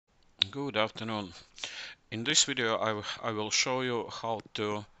Good afternoon. In this video I will show you how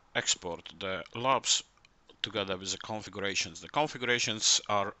to export the labs together with the configurations. The configurations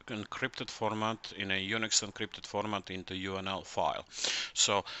are encrypted format in a Unix encrypted format into UNL file.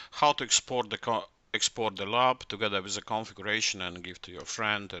 So how to export the lab together with the configuration and give to your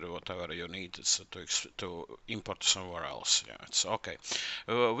friend or whatever you need to import somewhere else. Yeah, it's okay.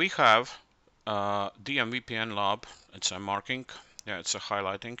 We have DMVPN lab. It's a marking. Yeah, it's a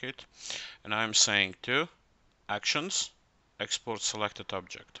highlighting it, and I'm saying to actions export selected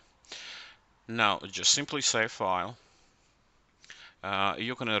object. Now just simply say file.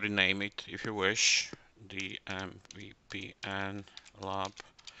 You can rename it if you wish. DMVPN lab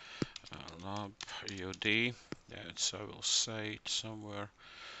lab UD. Yeah, I will say it somewhere.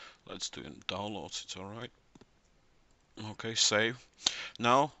 Let's do it in downloads. It's all right. Okay, save.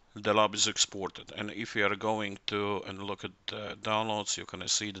 Now the lab is exported, and if you are going to and look at the downloads, you can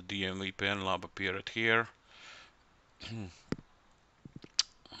see the DMVPN lab appeared here.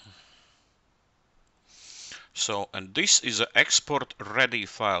 So, and this is an export ready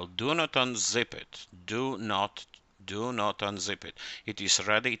file. Do not unzip it. Do not unzip it. It is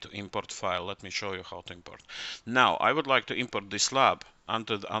ready to import file. Let me show you how to import. Now I would like to import this lab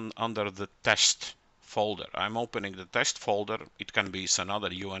under the test folder. I'm opening the test folder. It can be another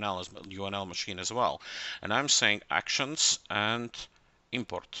UNL machine as well, and I'm saying actions and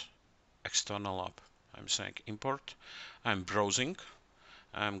import external lab. I'm saying import. I'm browsing.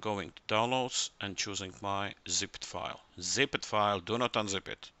 I'm going to downloads and choosing my zipped file. Zipped file, do not unzip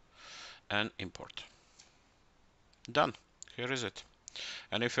it, and import. Done. Here is it.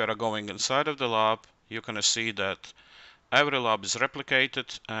 And if you are going inside of the lab, you can see that every lab is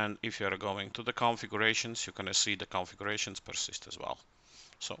replicated, and if you are going to the configurations, you can see the configurations persist as well.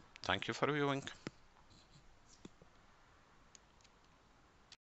 So thank you for viewing.